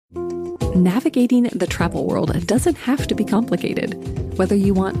Navigating the travel world doesn't have to be complicated. Whether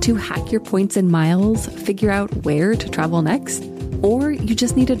you want to hack your points and miles, figure out where to travel next, or you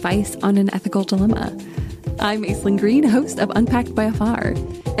just need advice on an ethical dilemma. I'm Aislinn Green, host of Unpacked by Afar.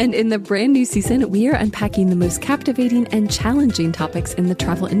 And in the brand new season, we are unpacking the most captivating and challenging topics in the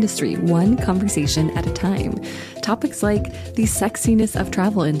travel industry, one conversation at a time. Topics like the sexiness of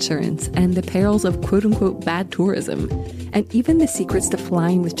travel insurance and the perils of quote-unquote bad tourism, and even the secrets to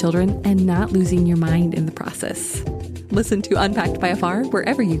flying with children and not losing your mind in the process. Listen to Unpacked by Afar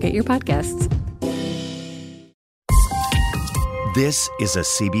wherever you get your podcasts. This is a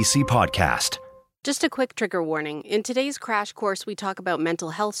CBC podcast. Just a quick trigger warning. In today's crash course, we talk about mental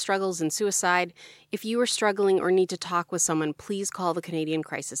health struggles and suicide. If you are struggling or need to talk with someone, please call the Canadian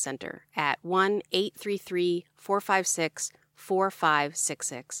Crisis Centre at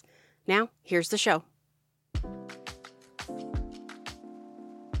 1-833-456-4566. Now, here's the show.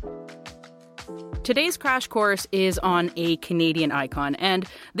 Today's crash course is on a Canadian icon, and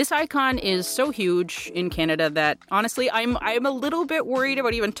this icon is so huge in Canada that, honestly, I'm a little bit worried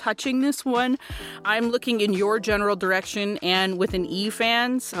about even touching this one. I'm looking in your general direction, and with an E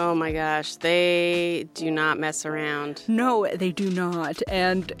fans. Oh my gosh, they do not mess around. No, they do not.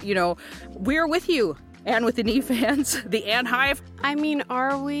 And, you know, we're with you. And with the knee fans, the Ant Hive. I mean,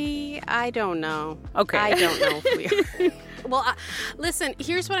 are we? I don't know. Okay. I don't know if we are. Well, listen,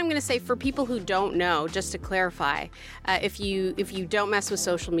 here's what I'm going to say for people who don't know, just to clarify. If you don't mess with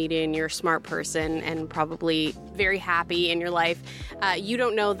social media and you're a smart person and probably very happy in your life, you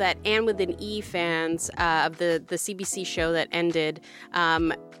don't know that And with an E fans of the CBC show that ended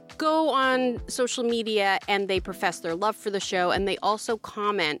go on social media and they profess their love for the show, and they also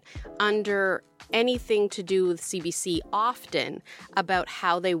comment under anything to do with CBC often about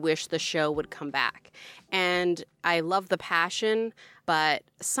how they wish the show would come back. And I love the passion, but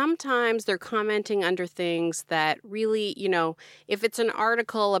sometimes they're commenting under things that really, you know, if it's an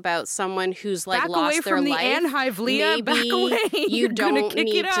article about someone who's like lost their life, Ant Hive, Leah. maybe Back away. you don't kick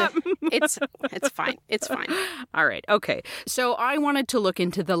need it up. to. It's fine. It's fine. All right. Okay. So I wanted to look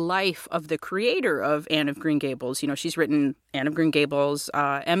into the life of the creator of Anne of Green Gables. You know, she's written Anne of Green Gables,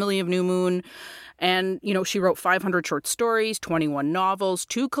 Emily of New Moon. And, you know, she wrote 500 short stories, 21 novels,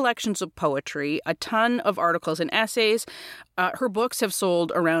 2 collections of poetry, a ton of articles and essays. Her books have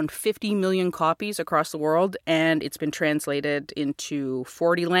sold around 50 million copies across the world, and it's been translated into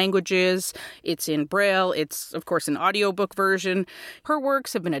 40 languages. It's in Braille. It's, of course, an audiobook version. Her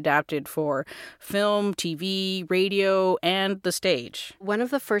works have been adapted for film, TV, radio, and the stage. One of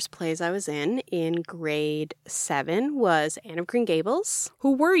the first plays I was in grade 7 was Anne of Green Gables.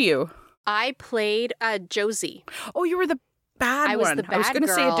 Who were you? I played Josie. Oh, you were the bad one. I was the bad girl. I was going to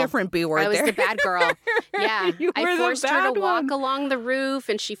say a different B word. I was the bad girl. Yeah. I forced her to walk along the roof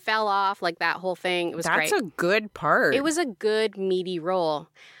and she fell off, like that whole thing. It was great. That's a good part. It was a good, meaty role.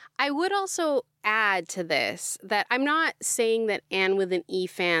 I would also add to this that I'm not saying that Anne with an E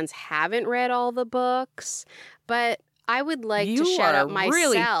fans haven't read all the books, but I would like to shout out myself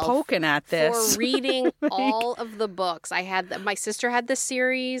really poking at this. for reading all of the books. My sister had the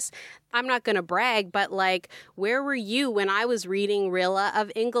series. I'm not going to brag, but like, where were you when I was reading Rilla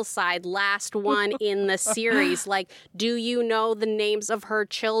of Ingleside, last one in the series? Like, do you know the names of her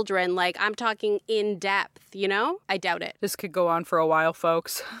children? Like, I'm talking in depth, you know? I doubt it. This could go on for a while,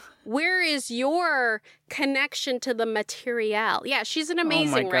 folks. Where is your connection to the material? Yeah, she's an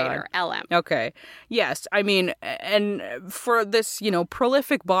amazing writer, LM. Okay. Yes. I mean, and for this, you know,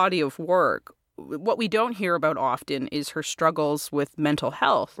 prolific body of work, what we don't hear about often is her struggles with mental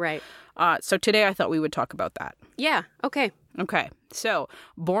health. Right. So today I thought we would talk about that. Yeah. Okay. Okay. So,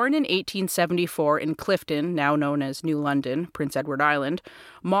 born in 1874 in Clifton, now known as New London, Prince Edward Island,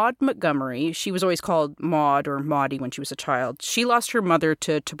 Maud Montgomery, she was always called Maud or Maudie when she was a child. She lost her mother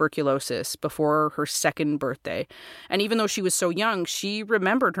to tuberculosis before her 2nd birthday. And even though she was so young, she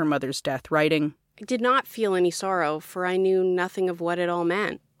remembered her mother's death, writing, I did not feel any sorrow, for I knew nothing of what it all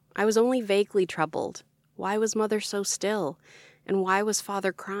meant. I was only vaguely troubled. Why was mother so still? And why was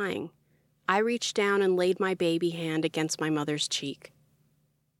father crying? I reached down and laid my baby hand against my mother's cheek.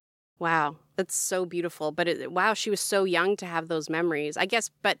 Wow, that's so beautiful. But wow, she was so young to have those memories. I guess,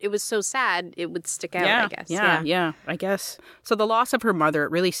 but it was so sad, it would stick out, I guess. Yeah, I guess. So the loss of her mother,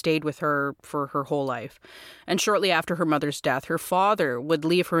 it really stayed with her for her whole life. And shortly after her mother's death, her father would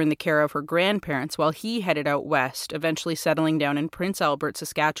leave her in the care of her grandparents while he headed out west, eventually settling down in Prince Albert,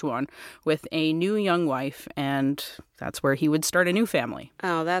 Saskatchewan, with a new young wife. And that's where he would start a new family.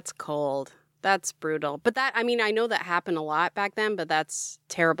 Oh, that's cold. That's brutal. But that, I mean, I know that happened a lot back then, but that's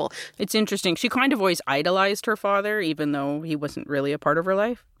terrible. It's interesting. She kind of always idolized her father, even though he wasn't really a part of her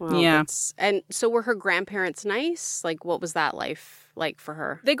life. Well, yeah. And so were her grandparents nice? Like, what was that life like for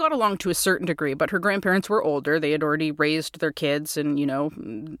her? They got along to a certain degree, but her grandparents were older. They had already raised their kids and,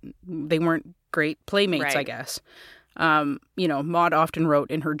 they weren't great playmates, Right. I guess. Maud often wrote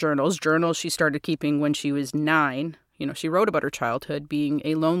in her journals she started keeping when she was 9. She wrote about her childhood being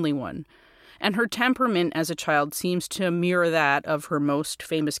a lonely one. And her temperament as a child seems to mirror that of her most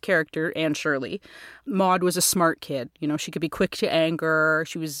famous character, Anne Shirley. Maud was a smart kid. She could be quick to anger.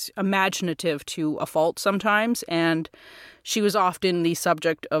 She was imaginative to a fault sometimes. And she was often the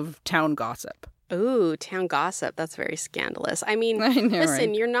subject of town gossip. Ooh, town gossip. That's very scandalous. I mean, I know, listen,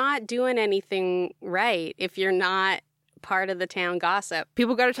 right? You're not doing anything right if you're not part of the town gossip.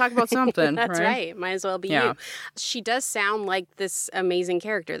 People got to talk about something. That's right. Might as well be Yeah. you. She does sound like this amazing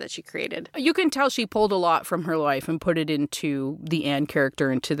character that she created. You can tell she pulled a lot from her life and put it into the Anne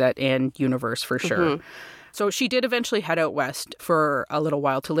character, into that Anne universe for sure. Mm-hmm. So she did eventually head out west for a little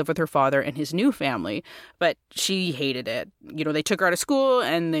while to live with her father and his new family, but she hated it. They took her out of school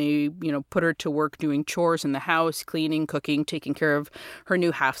and they, put her to work doing chores in the house, cleaning, cooking, taking care of her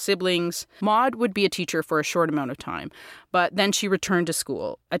new half-siblings. Maud would be a teacher for a short amount of time, but then she returned to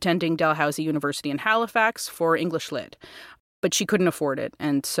school, attending Dalhousie University in Halifax for English Lit. But she couldn't afford it,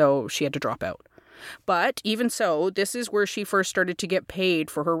 and so she had to drop out. But even so, this is where she first started to get paid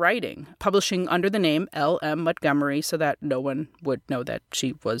for her writing, publishing under the name L.M. Montgomery so that no one would know that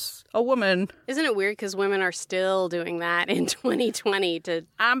she was a woman. Isn't it weird because women are still doing that in 2020 to...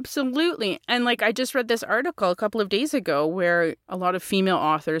 Absolutely. And I just read this article a couple of days ago where a lot of female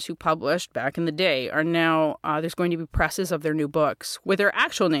authors who published back in the day are now, there's going to be presses of their new books with their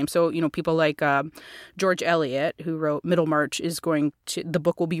actual name. So, people like George Eliot, who wrote Middlemarch, the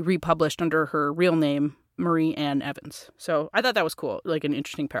book will be republished under her real name, Marie Ann Evans. So I thought that was cool, an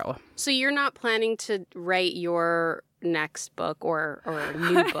interesting parallel. So you're not planning to write your next book or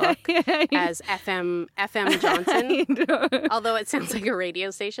new book as FM Johnson? Although it sounds like a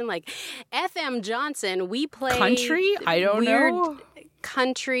radio station, like FM Johnson, we play country? I don't know.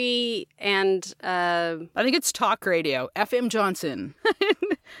 Country and I think it's talk radio. FM Johnson.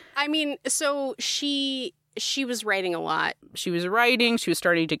 I mean, so she was writing a lot. She was writing, she was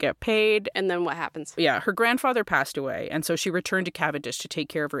starting to get paid. And then what happens? Yeah, her grandfather passed away, and so she returned to Cavendish to take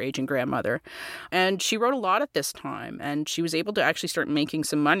care of her aging grandmother. And she wrote a lot at this time, and she was able to actually start making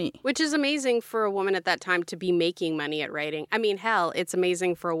some money. Which is amazing for a woman at that time to be making money at writing. I mean, hell, it's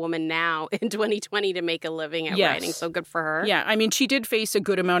amazing for a woman now in 2020 to make a living at writing, so good for her. Yeah, I mean, she did face a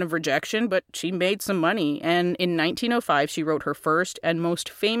good amount of rejection, but she made some money. And in 1905, she wrote her first and most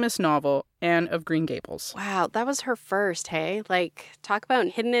famous novel, Anne of Green Gables. Wow, that was her first, hey? Talk about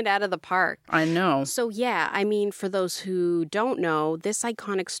hitting it out of the park. I know. So, yeah, I mean, for those who don't know, this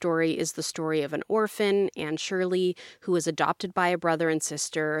iconic story is the story of an orphan, Anne Shirley, who was adopted by a brother and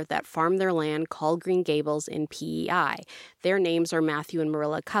sister that farmed their land called Green Gables in PEI. Their names are Matthew and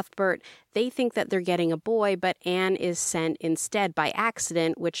Marilla Cuthbert. They think that they're getting a boy, but Anne is sent instead by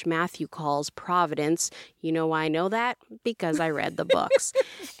accident, which Matthew calls Providence. You know why I know that? Because I read the books.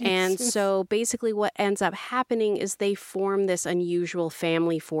 And so basically what ends up happening is they form this unusual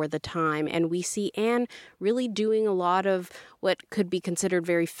family for the time. And we see Anne really doing a lot of what could be considered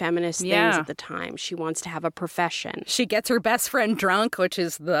very feminist things at the time. She wants to have a profession. She gets her best friend drunk, which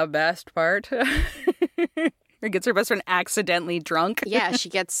is the best part. Or gets her best friend accidentally drunk. Yeah, she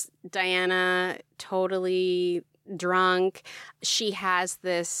gets Diana totally drunk. She has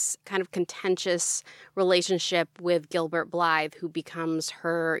this kind of contentious relationship with Gilbert Blythe, who becomes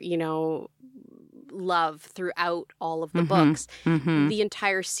her, love throughout all of the books. The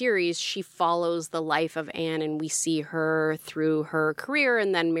entire series, she follows the life of Anne, and we see her through her career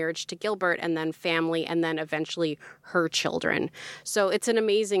and then marriage to Gilbert and then family and then eventually her children. So it's an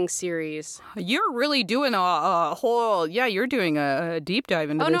amazing series. You're really doing a whole, you're doing a deep dive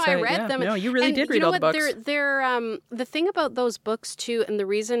into this. I read them. No, you really did read all the books. They're the thing about those books too, and the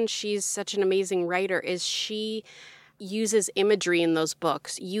reason she's such an amazing writer is she uses imagery in those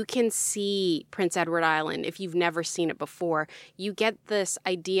books. You can see Prince Edward Island if you've never seen it before. You get this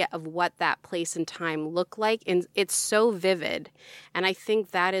idea of what that place and time look like, and it's so vivid. And I think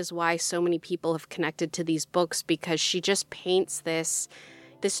that is why so many people have connected to these books, because she just paints this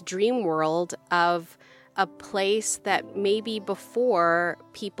dream world of a place that maybe before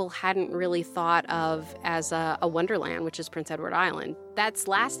people hadn't really thought of as a wonderland, which is Prince Edward Island. That's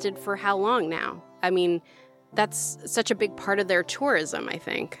lasted for how long now? I mean, that's such a big part of their tourism, I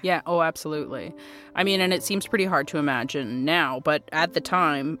think. Yeah, oh, absolutely. I mean, and it seems pretty hard to imagine now, but at the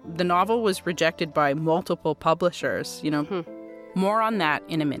time, the novel was rejected by multiple publishers, More on that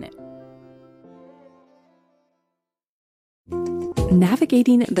in a minute.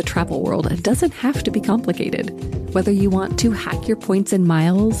 Navigating the travel world doesn't have to be complicated. Whether you want to hack your points and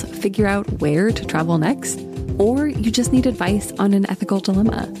miles, figure out where to travel next, or you just need advice on an ethical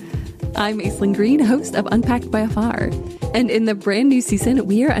dilemma. I'm Aislinn Green, host of Unpacked by Afar. And in the brand new season,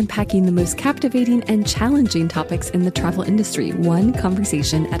 we are unpacking the most captivating and challenging topics in the travel industry, one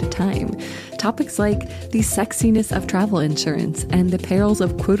conversation at a time. Topics like the sexiness of travel insurance and the perils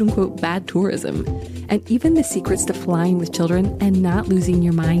of quote-unquote bad tourism, and even the secrets to flying with children and not losing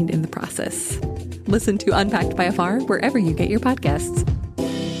your mind in the process. Listen to Unpacked by Afar wherever you get your podcasts.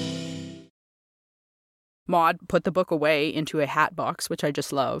 Maud put the book away into a hat box, which I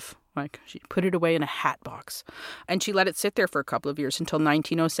just love. Like, she put it away in a hat box. And she let it sit there for a couple of years until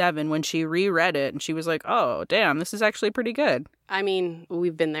 1907 when she reread it. And she was like, oh, damn, this is actually pretty good. I mean,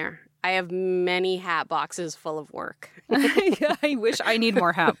 we've been there. I have many hat boxes full of work. I wish I need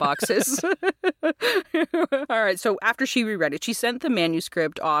more hat boxes. All right. So after she reread it, she sent the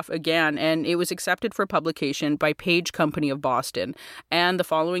manuscript off again, and it was accepted for publication by Page Company of Boston. And the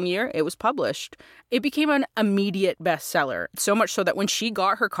following year, it was published. It became an immediate bestseller, so much so that when she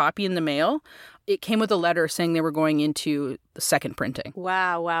got her copy in the mail, it came with a letter saying they were going into the second printing.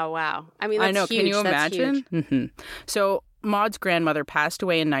 Wow. I mean, that's I know. huge. Can you imagine? Mm-hmm. So Maud's grandmother passed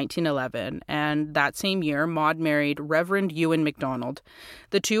away in 1911, and that same year, Maud married Reverend Ewan MacDonald.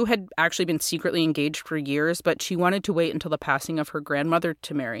 The two had actually been secretly engaged for years, but she wanted to wait until the passing of her grandmother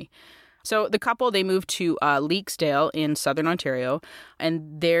to marry. So the couple, they moved to Leaksdale in southern Ontario,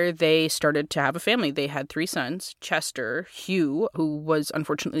 and there they started to have a family. They had 3 sons, Chester, Hugh, who was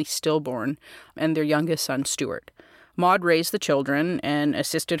unfortunately stillborn, and their youngest son, Stuart. Maud raised the children and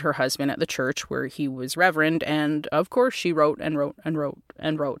assisted her husband at the church where he was reverend, and of course she wrote and wrote and wrote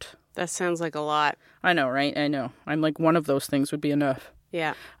and wrote. That sounds like a lot. I know, right? I know. I'm like, one of those things would be enough.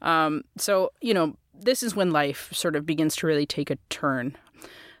 Yeah. So, this is when life sort of begins to really take a turn.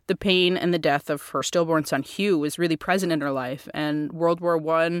 The pain and the death of her stillborn son, Hugh, was really present in her life, and World War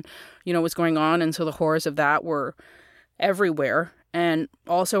I, was going on, and so the horrors of that were everywhere. And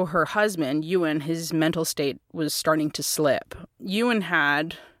also her husband, Ewan, his mental state was starting to slip. Ewan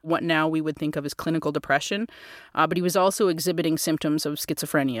had what now we would think of as clinical depression, but he was also exhibiting symptoms of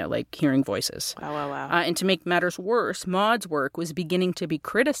schizophrenia, like hearing voices. Wow. And to make matters worse, Maud's work was beginning to be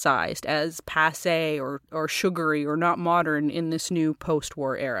criticized as passé or sugary or not modern in this new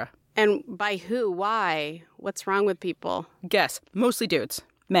post-war era. And by who? Why? What's wrong with people? Guess. Mostly dudes.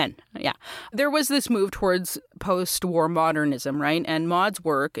 Men, yeah. There was this move towards post-war modernism, right? And Maud's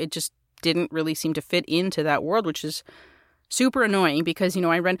work, it just didn't really seem to fit into that world, which is super annoying because,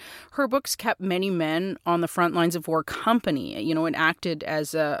 I read her books kept many men on the front lines of war company. It acted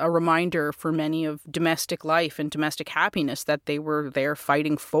as a reminder for many of domestic life and domestic happiness that they were there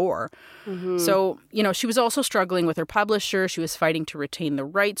fighting for. Mm-hmm. So, she was also struggling with her publisher. She was fighting to retain the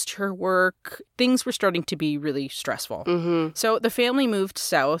rights to her work. Things were starting to be really stressful. Mm-hmm. So the family moved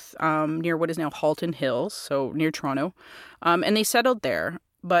south near what is now Halton Hills, so near Toronto, and they settled there.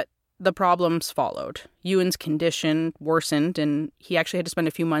 But the problems followed. Ewan's condition worsened, and he actually had to spend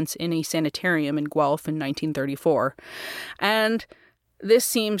a few months in a sanitarium in Guelph in 1934. And this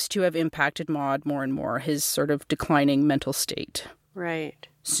seems to have impacted Maud more and more, his sort of declining mental state. Right.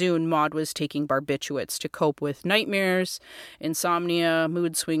 Soon, Maud was taking barbiturates to cope with nightmares, insomnia,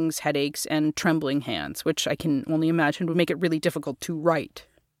 mood swings, headaches, and trembling hands, which I can only imagine would make it really difficult to write.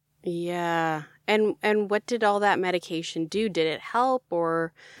 Yeah. And what did all that medication do? Did it help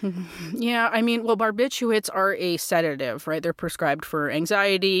or? Yeah, barbiturates are a sedative, right? They're prescribed for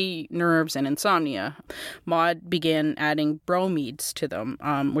anxiety, nerves, and insomnia. Maud began adding bromides to them,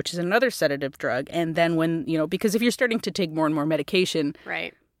 which is another sedative drug. And then when, because if you're starting to take more and more medication,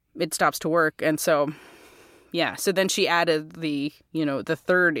 right, it stops to work. And so, yeah. So then she added the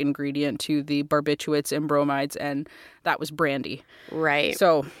third ingredient to the barbiturates and bromides, and that was brandy. Right.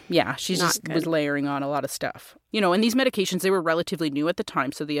 So, yeah, she just was layering on a lot of stuff. And these medications, they were relatively new at the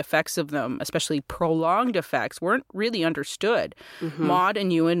time, so the effects of them, especially prolonged effects, weren't really understood. Mm-hmm. Maud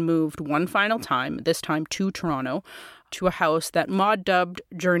and Ewan moved one final time, this time to Toronto, to a house that Maud dubbed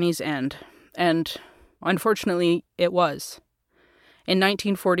Journey's End. And unfortunately, it was. In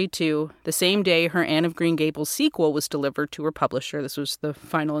 1942, the same day her Anne of Green Gables sequel was delivered to her publisher, this was the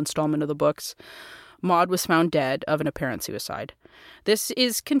final installment of the books, Maud was found dead of an apparent suicide. This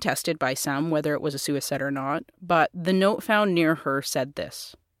is contested by some, whether it was a suicide or not, but the note found near her said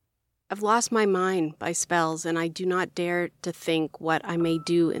this: I've lost my mind by spells, and I do not dare to think what I may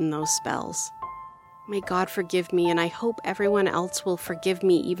do in those spells. May God forgive me, and I hope everyone else will forgive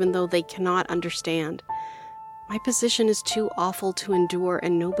me even though they cannot understand. My position is too awful to endure,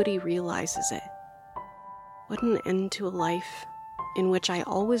 and nobody realizes it. What an end to a life in which I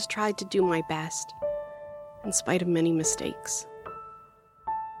always tried to do my best, in spite of many mistakes.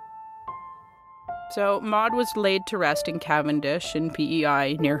 So Maud was laid to rest in Cavendish in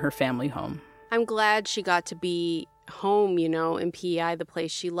PEI near her family home. I'm glad she got to be home, in PEI, the place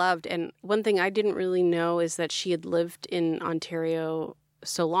she loved. And one thing I didn't really know is that she had lived in Ontario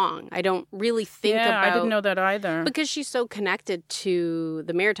so long. I don't really think about... Yeah, I didn't know that either. Because she's so connected to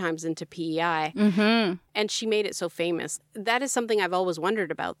the Maritimes and to PEI. Mm-hmm. And she made it so famous. That is something I've always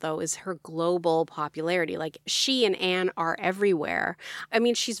wondered about, though, is her global popularity. Like, she and Anne are everywhere. I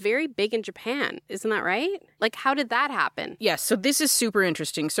mean, she's very big in Japan. Isn't that right? Like, how did that happen? Yes, so this is super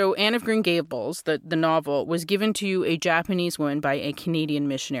interesting. So Anne of Green Gables, the novel, was given to a Japanese woman by a Canadian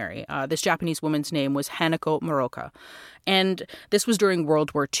missionary. This Japanese woman's name was Hanako Moroka. And this was during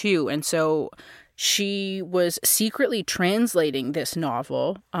World War II. And so she was secretly translating this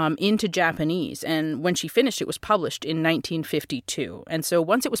novel into Japanese. And when she finished, it was published in 1952. And so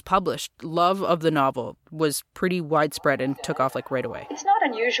once it was published, love of the novel was pretty widespread and took off right away. It's not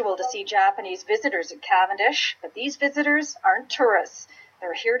unusual to see Japanese visitors at Cavendish, but these visitors aren't tourists.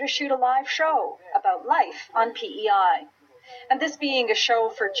 They're here to shoot a live show about life on PEI. And this being a show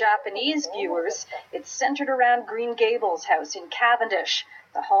for Japanese viewers, it's centered around Green Gables house in Cavendish,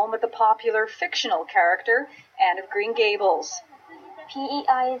 the home of the popular fictional character, Anne of Green Gables.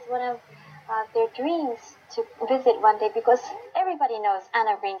 PEI is one of their dreams to visit one day because everybody knows Anne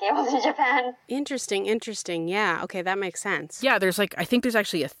of Green Gables in Japan. Interesting. Yeah, okay, that makes sense. Yeah, I think there's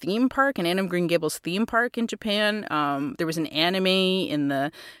actually a theme park, an Anne of Green Gables theme park in Japan. There was an anime in the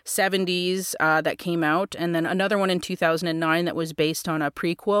 70s that came out, and then another one in 2009 that was based on a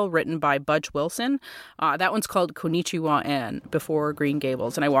prequel written by Budge Wilson. That one's called Konnichiwa Anne, Before Green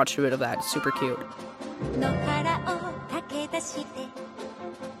Gables, and I watched a bit of that. It's super cute.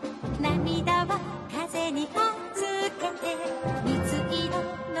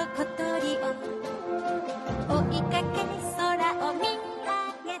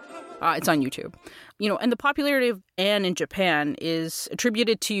 It's on YouTube. And the popularity of Anne in Japan is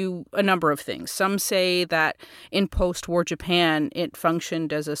attributed to a number of things. Some say that in post-war Japan, it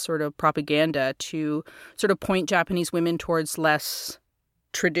functioned as a sort of propaganda to sort of point Japanese women towards less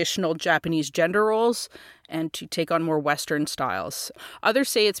traditional Japanese gender roles and to take on more Western styles. Others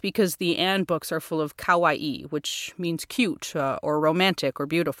say it's because the Anne books are full of kawaii, which means cute or romantic or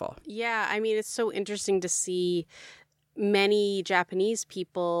beautiful. Yeah, I mean, it's so interesting to see many Japanese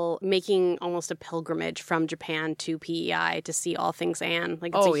people making almost a pilgrimage from Japan to PEI to see all things Anne.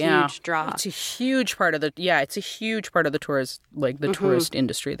 It's a huge draw. It's a huge part of the tourist, tourist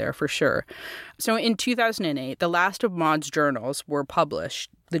industry there for sure. So in 2008, the last of Maud's journals were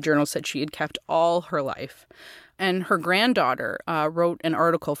published. The journals that she had kept all her life. And her granddaughter wrote an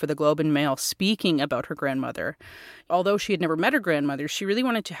article for the Globe and Mail speaking about her grandmother. Although she had never met her grandmother, she really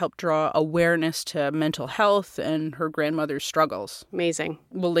wanted to help draw awareness to mental health and her grandmother's struggles. Amazing.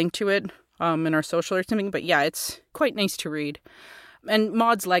 We'll link to it in our social or something. But yeah, it's quite nice to read. And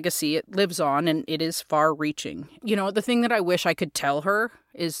Maud's legacy, it lives on and it is far-reaching. The thing that I wish I could tell her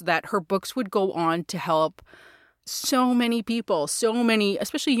is that her books would go on to help so many people,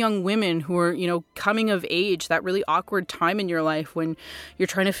 especially young women who are, coming of age, that really awkward time in your life when you're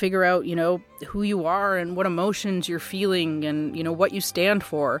trying to figure out, who you are and what emotions you're feeling and, what you stand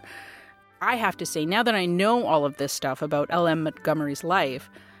for. I have to say, now that I know all of this stuff about L.M. Montgomery's life,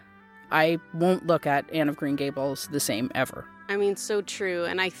 I won't look at Anne of Green Gables the same ever. I mean, so true.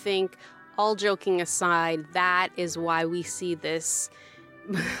 And I think, all joking aside, that is why we see this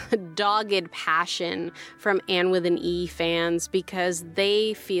dogged passion from Anne with an E fans, because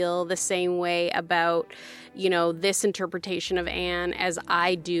they feel the same way about, this interpretation of Anne as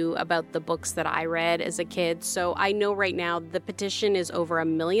I do about the books that I read as a kid. So I know right now the petition is over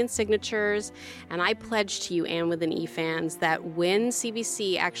 1 million signatures, and I pledge to you, Anne with an E fans, that when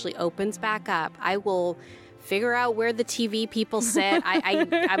CBC actually opens back up, I will figure out where the TV people sit.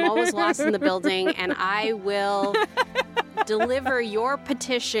 I'm always lost in the building, and I will deliver your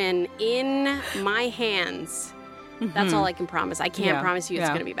petition in my hands. That's all I can promise. I can't promise you it's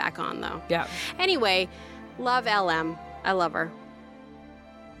going to be back on, though. Yeah. Anyway, love LM. I love her.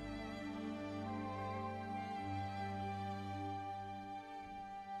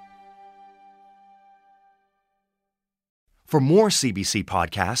 For more CBC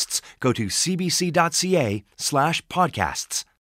podcasts, go to cbc.ca/podcasts.